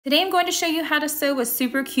Today I'm going to show you how to sew a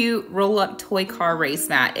super cute roll-up toy car race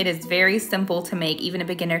mat. It is very simple to make, even a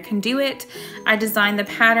beginner can do it. I designed the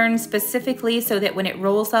pattern specifically so that when it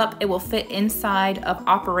rolls up, it will fit inside of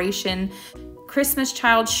Operation Christmas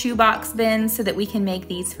Child shoebox bins so that we can make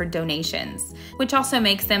these for donations, which also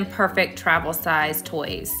makes them perfect travel size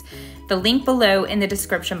toys. The link below in the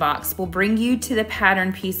description box will bring you to the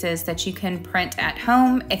pattern pieces that you can print at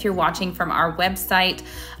home if you're watching from our website,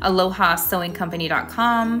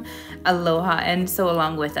 alohasewingcompany.com. Aloha and sew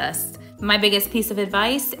along with us. My biggest piece of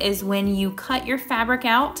advice is when you cut your fabric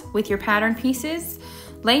out with your pattern pieces,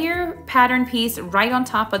 lay your pattern piece right on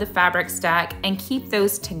top of the fabric stack and keep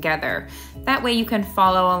those together. That way you can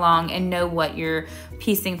follow along and know what you're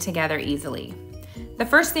piecing together easily. The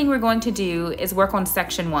first thing we're going to do is work on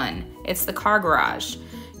section 1. It's the car garage.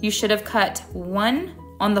 You should have cut 1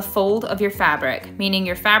 on the fold of your fabric, meaning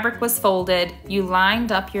your fabric was folded, you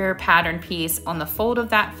lined up your pattern piece on the fold of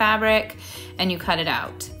that fabric, and you cut it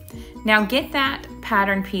out. Now get that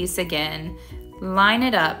pattern piece again, line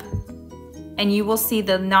it up, and you will see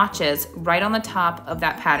the notches right on the top of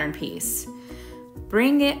that pattern piece.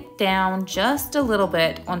 Bring it down just a little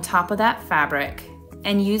bit on top of that fabric,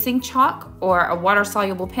 and using chalk or a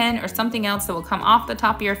water-soluble pen or something else that will come off the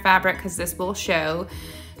top of your fabric, because this will show,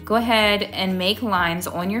 go ahead and make lines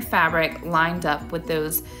on your fabric lined up with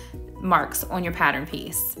those marks on your pattern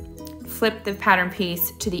piece. Flip the pattern piece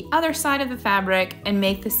to the other side of the fabric and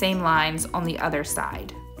make the same lines on the other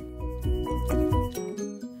side.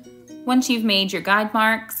 Once you've made your guide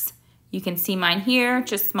marks, you can see mine here,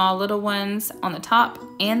 just small little ones on the top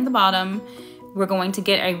and the bottom. We're going to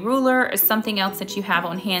get a ruler or something else that you have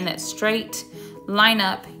on hand that's straight. Line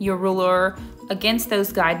up your ruler against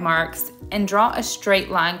those guide marks and draw a straight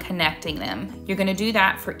line connecting them. You're gonna do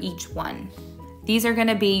that for each one. These are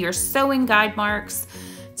gonna be your sewing guide marks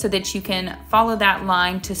so that you can follow that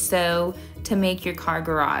line to sew to make your car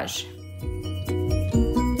garage.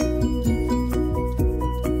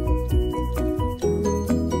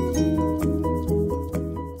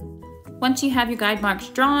 Once you have your guide marks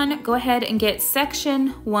drawn, go ahead and get section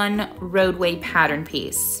 1 roadway pattern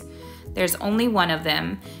piece. There's only one of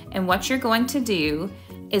them, and what you're going to do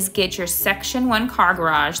is get your section 1 car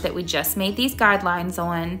garage that we just made these guidelines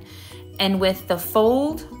on, and with the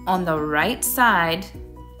fold on the right side,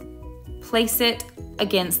 place it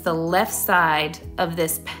against the left side of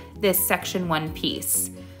this section 1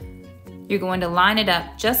 piece. You're going to line it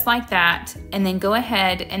up just like that, and then go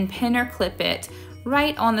ahead and pin or clip it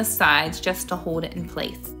right on the sides just to hold it in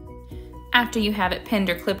place. After you have it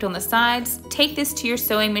pinned or clipped on the sides, take this to your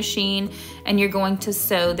sewing machine and you're going to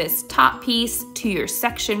sew this top piece to your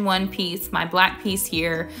section 1 piece, my black piece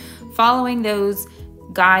here, following those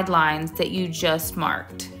guidelines that you just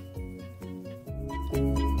marked.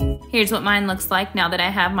 Here's what mine looks like now that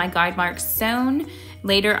I have my guide marks sewn.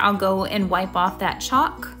 Later I'll go and wipe off that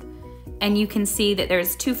chalk. And you can see that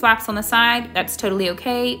there's 2 flaps on the side. That's totally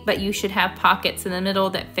okay, but you should have pockets in the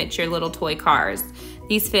middle that fit your little toy cars.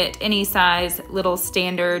 These fit any size little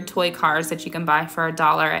standard toy cars that you can buy for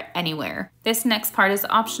 $1 anywhere. This next part is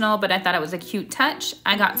optional, but I thought it was a cute touch.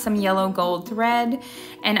 I got some yellow gold thread,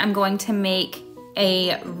 and I'm going to make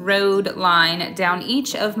a road line down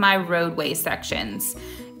each of my roadway sections.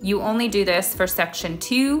 You only do this for section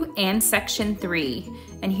 2 and section 3.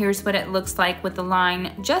 And here's what it looks like with the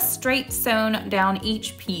line just straight sewn down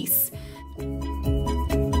each piece.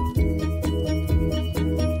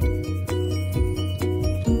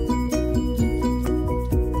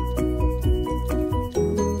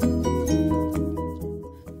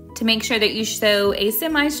 To make sure that you sew a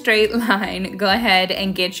semi-straight line, go ahead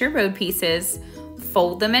and get your road pieces,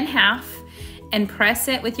 fold them in half, and press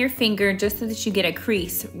it with your finger just so that you get a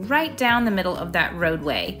crease right down the middle of that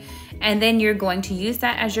roadway. And then you're going to use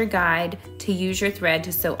that as your guide to use your thread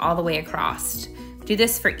to sew all the way across. Do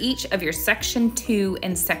this for each of your section 2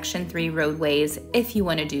 and section 3 roadways if you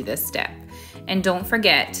want to do this step. And don't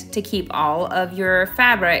forget to keep all of your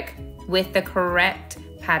fabric with the correct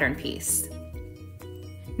pattern piece.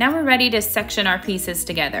 Now we're ready to section our pieces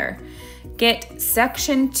together. Get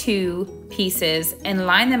section 2 pieces and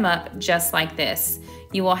line them up just like this.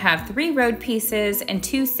 You will have 3 road pieces and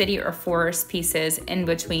 2 city or forest pieces in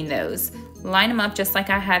between those. Line them up just like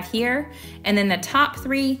I have here, and then the top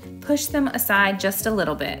 3, push them aside just a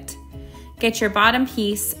little bit. Get your bottom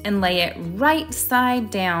piece and lay it right side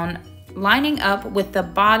down, lining up with the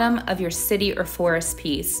bottom of your city or forest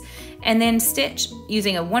piece, and then stitch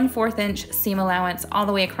using a 1/4 inch seam allowance all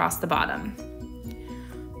the way across the bottom.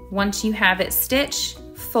 Once you have it stitched,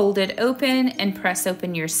 fold it open and press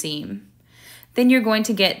open your seam. Then you're going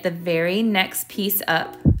to get the very next piece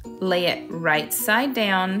up, lay it right side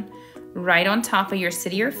down, right on top of your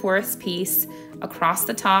city or forest piece, across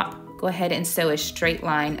the top. Go ahead and sew a straight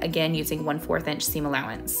line, again using 1/4 inch seam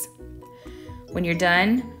allowance. When you're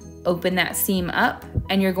done, open that seam up,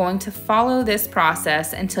 and you're going to follow this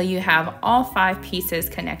process until you have all 5 pieces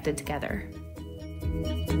connected together.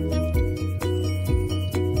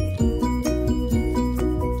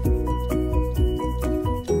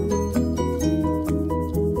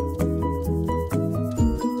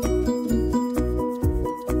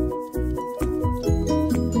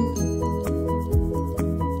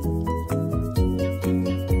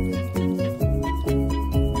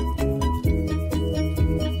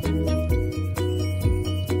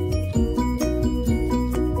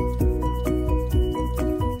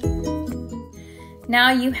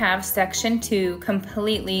 Now you have section 2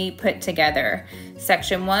 completely put together.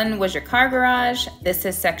 Section 1 was your car garage, this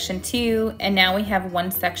is section 2, and now we have 1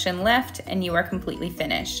 section left and you are completely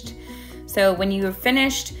finished. So when you are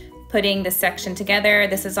finished putting the section together,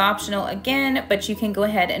 this is optional again, but you can go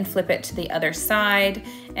ahead and flip it to the other side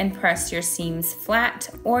and press your seams flat,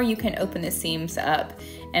 or you can open the seams up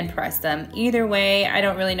and press them. Either way, I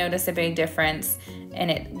don't really notice a big difference, and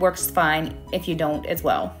it works fine if you don't as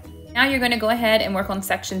well. Now you're going to go ahead and work on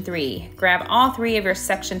section 3. Grab all 3 of your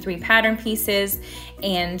section 3 pattern pieces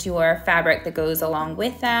and your fabric that goes along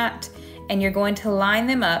with that, and you're going to line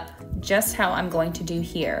them up just how I'm going to do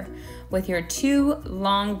here, with your 2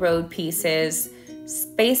 long road pieces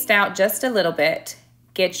spaced out just a little bit.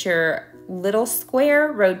 Get your little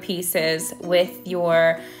square road pieces with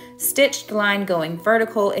your stitched line going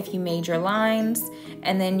vertical if you made your lines,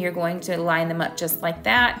 and then you're going to line them up just like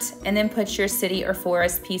that, and then put your city or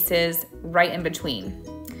forest pieces right in between.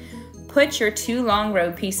 Put your 2 long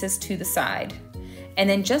road pieces to the side, and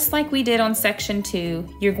then just like we did on section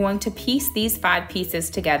 2, you're going to piece these 5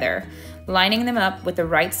 pieces together, lining them up with the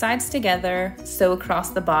right sides together, sew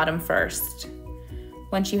across the bottom first.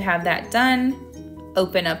 Once you have that done,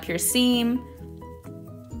 open up your seam,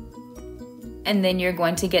 and then you're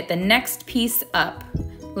going to get the next piece up,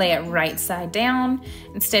 lay it right side down,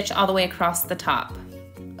 and stitch all the way across the top.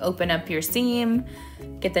 Open up your seam,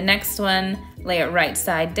 get the next one, lay it right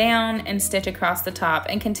side down, and stitch across the top,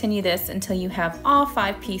 and continue this until you have all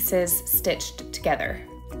 5 pieces stitched together.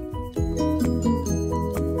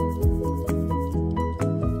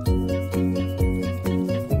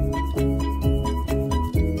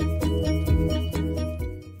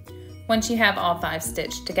 Once you have all 5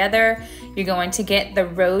 stitched together, you're going to get the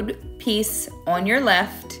road piece on your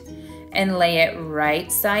left and lay it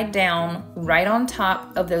right side down, right on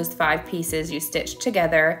top of those 5 pieces you stitched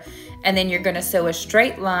together, and then you're going to sew a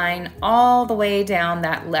straight line all the way down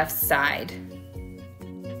that left side.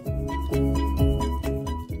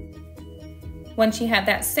 Once you have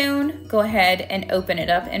that sewn, go ahead and open it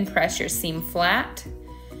up and press your seam flat,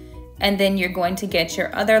 and then you're going to get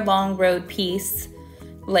your other long road piece,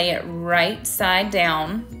 lay it right side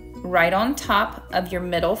down, right on top of your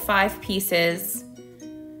middle 5 pieces,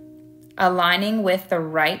 aligning with the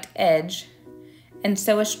right edge, and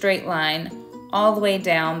sew a straight line all the way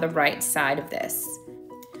down the right side of this.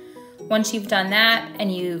 Once you've done that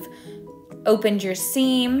and you've opened your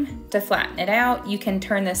seam to flatten it out, you can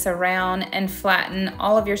turn this around and flatten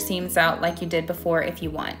all of your seams out like you did before if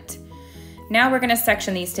you want. Now we're going to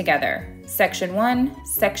section these together. Section 1,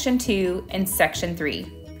 Section 2, and Section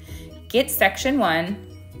 3. Get Section 1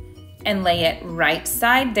 and lay it right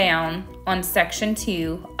side down on Section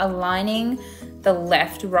 2, aligning the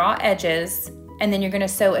left raw edges, and then you're going to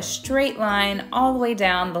sew a straight line all the way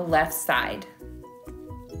down the left side.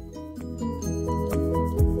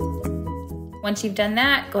 Once you've done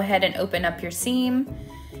that, go ahead and open up your seam,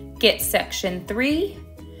 get Section 3,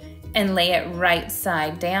 and lay it right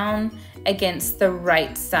side down against the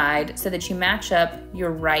right side so that you match up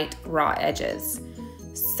your right raw edges.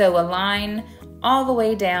 Sew a line all the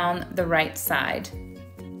way down the right side.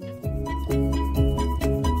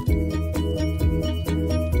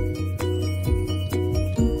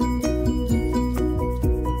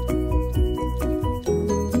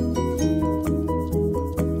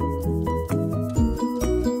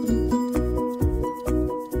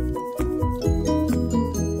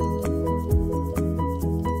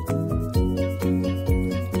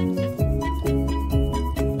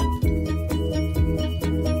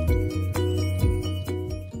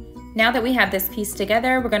 Now that we have this piece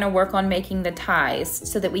together, we're going to work on making the ties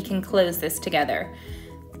so that we can close this together.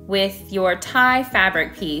 With your tie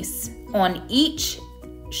fabric piece, on each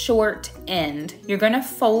short end, you're going to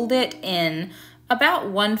fold it in about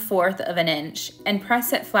 1/4 of an inch, and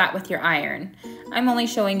press it flat with your iron. I'm only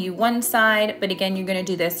showing you one side, but again, you're gonna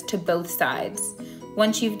do this to both sides.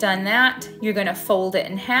 Once you've done that, you're gonna fold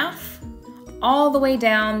it in half, all the way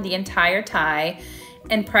down the entire tie,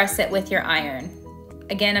 and press it with your iron.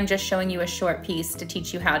 Again, I'm just showing you a short piece to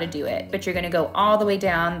teach you how to do it, but you're gonna go all the way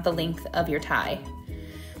down the length of your tie.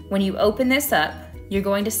 When you open this up, you're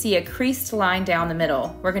going to see a creased line down the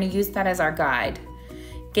middle. We're gonna use that as our guide.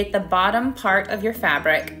 Get the bottom part of your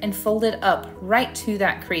fabric and fold it up right to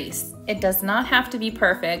that crease. It does not have to be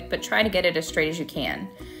perfect, but try to get it as straight as you can.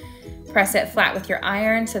 Press it flat with your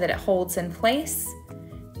iron so that it holds in place.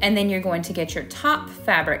 And then you're going to get your top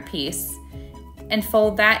fabric piece and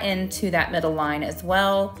fold that into that middle line as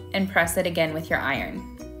well, and press it again with your iron.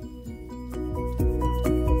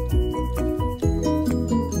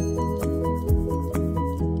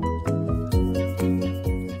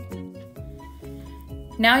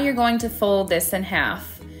 Now you're going to fold this in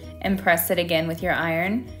half and press it again with your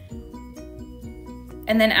iron.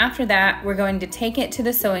 And then after that, we're going to take it to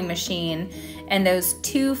the sewing machine, and those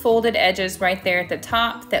two folded edges right there at the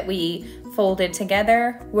top that we folded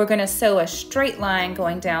together, we're gonna sew a straight line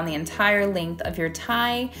going down the entire length of your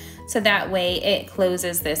tie, so that way it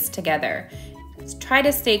closes this together. Try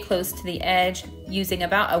to stay close to the edge using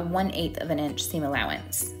about a 1/8 of an inch seam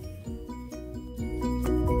allowance.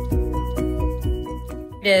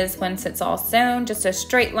 It is once it's all sewn, just a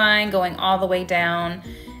straight line going all the way down,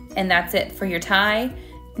 and that's it for your tie.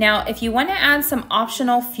 Now, if you want to add some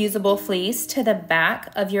optional fusible fleece to the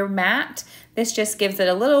back of your mat, this just gives it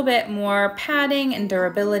a little bit more padding and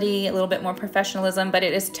durability, a little bit more professionalism, but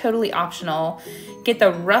it is totally optional. Get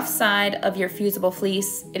the rough side of your fusible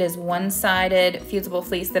fleece. It is one-sided fusible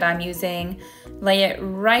fleece that I'm using. Lay it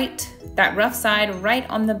right, that rough side, right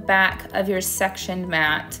on the back of your sectioned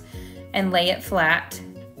mat and lay it flat.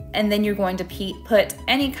 And then you're going to put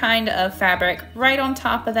any kind of fabric right on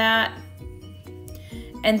top of that.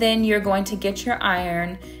 And then you're going to get your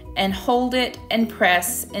iron and hold it and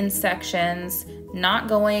press in sections, not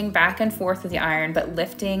going back and forth with the iron, but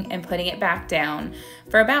lifting and putting it back down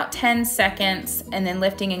for about 10 seconds, and then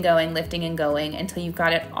lifting and going until you've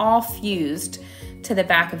got it all fused to the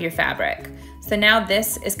back of your fabric. So now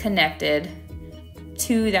this is connected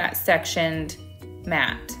to that sectioned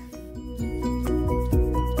mat.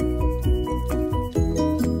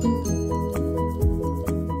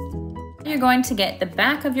 You're going to get the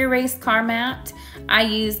back of your race car mat. I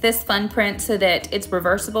use this fun print so that it's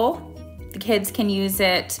reversible. The kids can use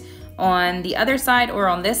it on the other side or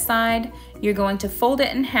on this side. You're going to fold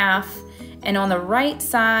it in half, and on the right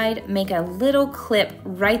side, make a little clip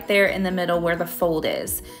right there in the middle where the fold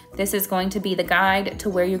is. This is going to be the guide to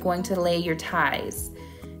where you're going to lay your ties.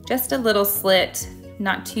 Just a little slit,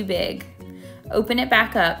 not too big. Open it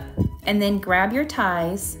back up, and then grab your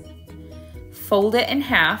ties, fold it in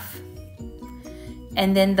half,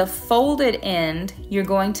 and then the folded end you're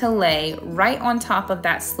going to lay right on top of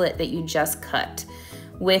that slit that you just cut,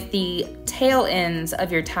 with the tail ends of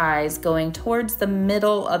your ties going towards the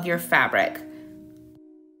middle of your fabric.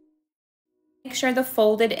 Make sure the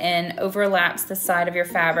folded end overlaps the side of your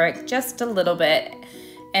fabric just a little bit,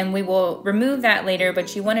 and we will remove that later,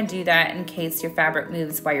 but you want to do that in case your fabric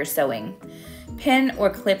moves while you're sewing. Pin or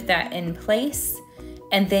clip that in place,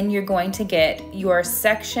 and then you're going to get your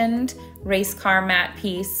sectioned race car mat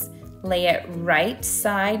piece, lay it right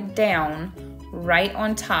side down, right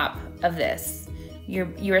on top of this.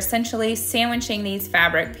 You're essentially sandwiching these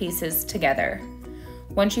fabric pieces together.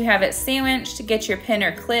 Once you have it sandwiched, get your pin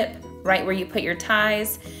or clip right where you put your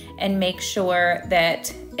ties, and make sure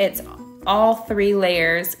that it's all 3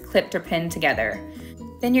 layers clipped or pinned together.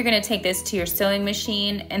 Then you're going to take this to your sewing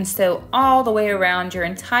machine and sew all the way around your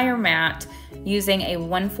entire mat using a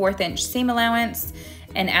 1/4 inch seam allowance.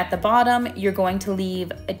 And at the bottom, you're going to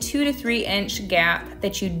leave a 2 to 3 inch gap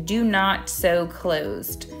that you do not sew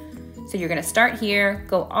closed. So you're going to start here,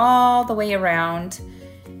 go all the way around,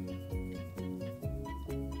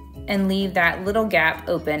 and leave that little gap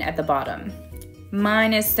open at the bottom.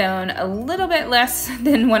 Mine is sewn a little bit less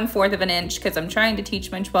than 1/4 of an inch because I'm trying to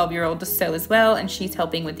teach my 12-year-old to sew as well, and she's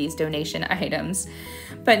helping with these donation items.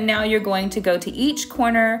 But now you're going to go to each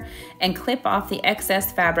corner and clip off the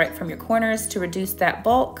excess fabric from your corners to reduce that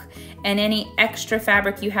bulk, and any extra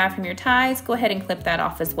fabric you have from your ties, go ahead and clip that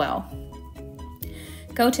off as well.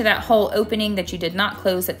 Go to that whole opening that you did not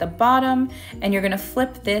close at the bottom, and you're going to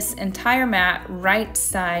flip this entire mat right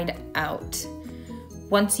side out.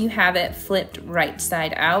 Once you have it flipped right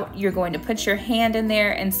side out, you're going to put your hand in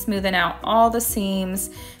there and smoothen out all the seams,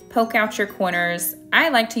 poke out your corners. I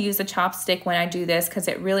like to use a chopstick when I do this because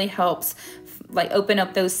it really helps like open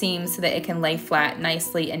up those seams so that it can lay flat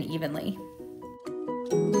nicely and evenly.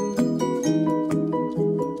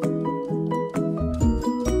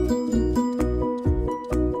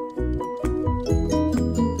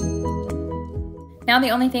 Now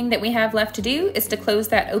the only thing that we have left to do is to close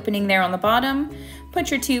that opening there on the bottom. Put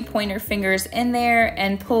your 2 pointer fingers in there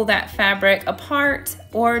and pull that fabric apart,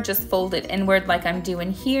 or just fold it inward like I'm doing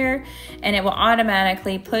here, and it will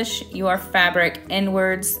automatically push your fabric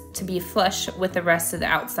inwards to be flush with the rest of the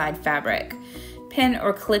outside fabric. Pin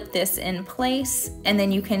or clip this in place, and then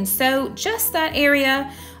you can sew just that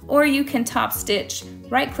area, or you can top stitch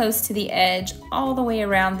right close to the edge all the way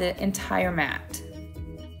around the entire mat.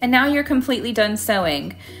 And now you're completely done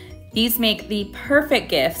sewing. These make the perfect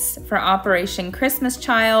gifts for Operation Christmas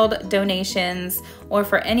Child, donations, or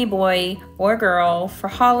for any boy or girl for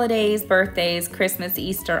holidays, birthdays, Christmas,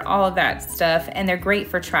 Easter, all of that stuff, and they're great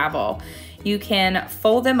for travel. You can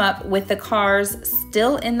fold them up with the cars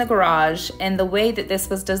still in the garage, and the way that this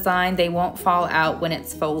was designed, they won't fall out when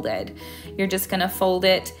it's folded. You're just gonna fold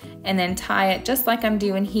it and then tie it just like I'm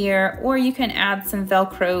doing here, or you can add some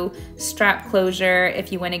Velcro strap closure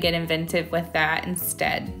if you wanna get inventive with that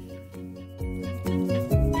instead.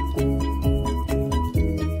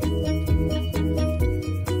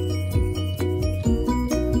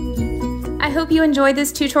 I hope you enjoyed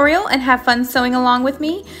this tutorial and have fun sewing along with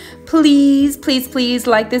me. Please, please, please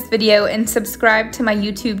like this video and subscribe to my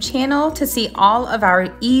YouTube channel to see all of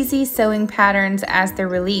our easy sewing patterns as they're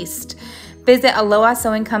released. Visit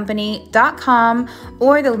AlohaSewingCompany.com,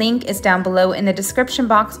 or the link is down below in the description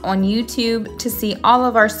box on YouTube to see all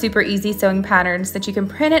of our super easy sewing patterns that you can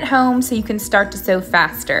print at home so you can start to sew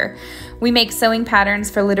faster. We make sewing patterns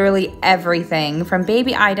for literally everything, from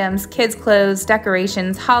baby items, kids' clothes,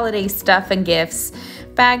 decorations, holiday stuff and gifts,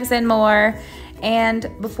 bags and more. And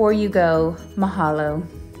before you go, mahalo.